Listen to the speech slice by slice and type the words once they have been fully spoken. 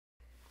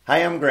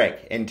Hi, I'm Greg,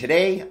 and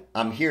today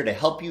I'm here to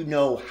help you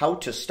know how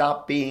to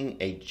stop being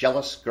a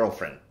jealous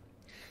girlfriend.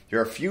 There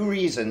are a few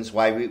reasons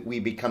why we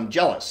become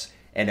jealous,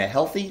 and a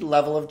healthy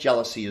level of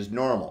jealousy is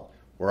normal.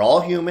 We're all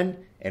human,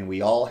 and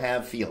we all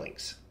have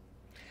feelings.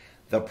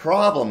 The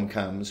problem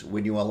comes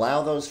when you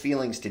allow those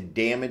feelings to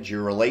damage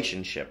your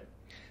relationship.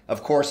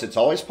 Of course, it's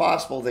always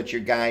possible that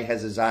your guy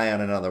has his eye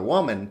on another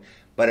woman,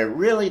 but it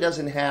really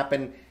doesn't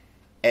happen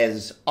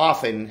as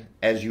often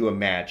as you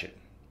imagine.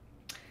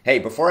 Hey,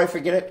 before I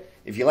forget it,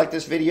 if you like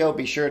this video,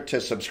 be sure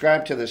to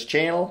subscribe to this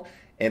channel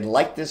and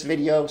like this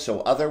video so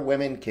other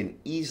women can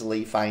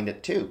easily find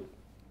it too,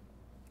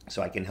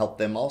 so I can help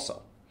them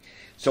also.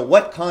 So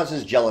what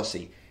causes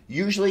jealousy?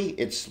 Usually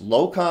it's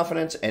low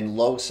confidence and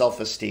low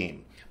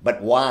self-esteem.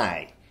 But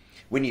why?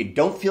 When you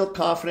don't feel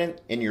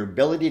confident in your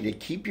ability to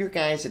keep your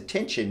guy's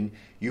attention,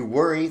 you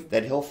worry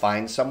that he'll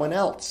find someone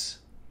else.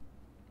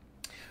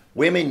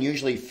 Women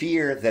usually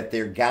fear that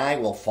their guy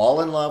will fall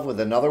in love with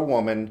another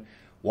woman,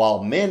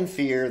 while men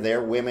fear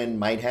their women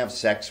might have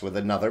sex with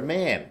another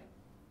man.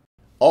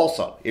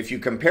 Also, if you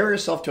compare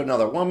yourself to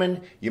another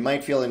woman, you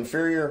might feel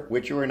inferior,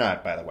 which you are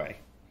not, by the way.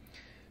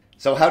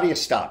 So how do you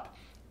stop?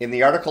 In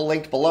the article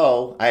linked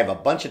below, I have a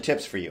bunch of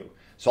tips for you,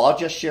 so I'll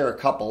just share a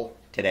couple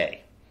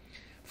today.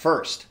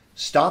 First,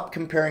 stop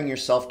comparing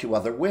yourself to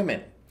other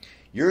women.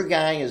 Your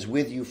guy is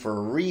with you for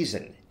a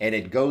reason, and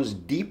it goes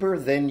deeper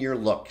than your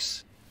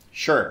looks.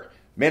 Sure,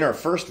 men are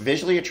first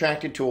visually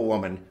attracted to a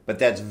woman, but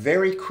that's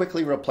very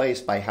quickly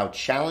replaced by how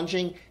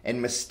challenging and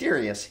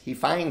mysterious he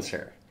finds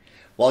her.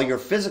 While your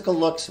physical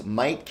looks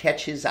might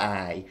catch his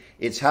eye,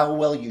 it's how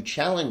well you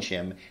challenge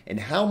him and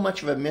how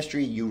much of a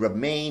mystery you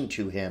remain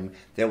to him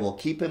that will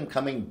keep him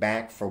coming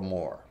back for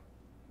more.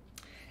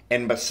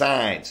 And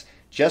besides,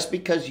 just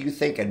because you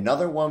think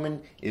another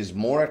woman is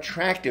more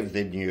attractive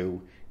than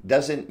you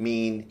doesn't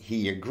mean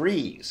he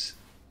agrees.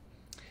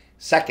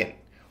 Second,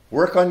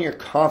 work on your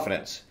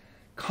confidence.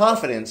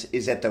 Confidence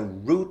is at the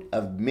root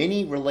of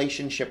many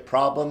relationship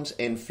problems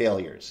and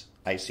failures.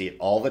 I see it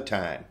all the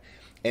time,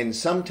 and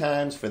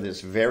sometimes for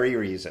this very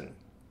reason.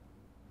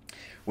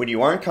 When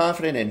you aren't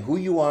confident in who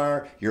you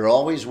are, you're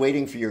always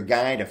waiting for your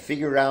guy to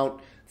figure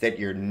out that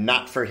you're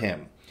not for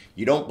him.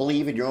 You don't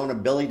believe in your own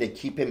ability to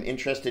keep him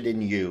interested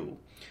in you.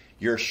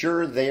 You're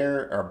sure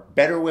there are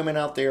better women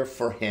out there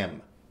for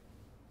him.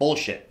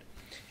 Bullshit.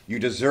 You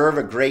deserve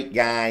a great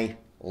guy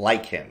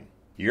like him.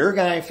 Your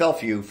guy fell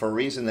for you for a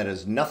reason that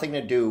has nothing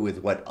to do with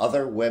what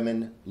other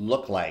women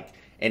look like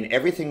and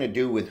everything to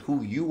do with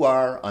who you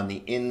are on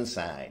the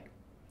inside.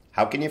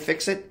 How can you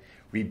fix it?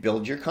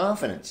 Rebuild your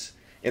confidence.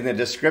 In the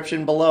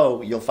description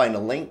below, you'll find a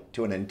link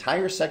to an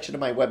entire section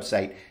of my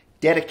website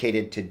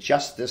dedicated to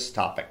just this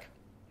topic.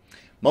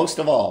 Most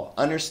of all,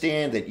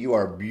 understand that you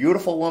are a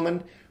beautiful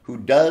woman who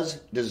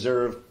does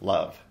deserve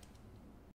love.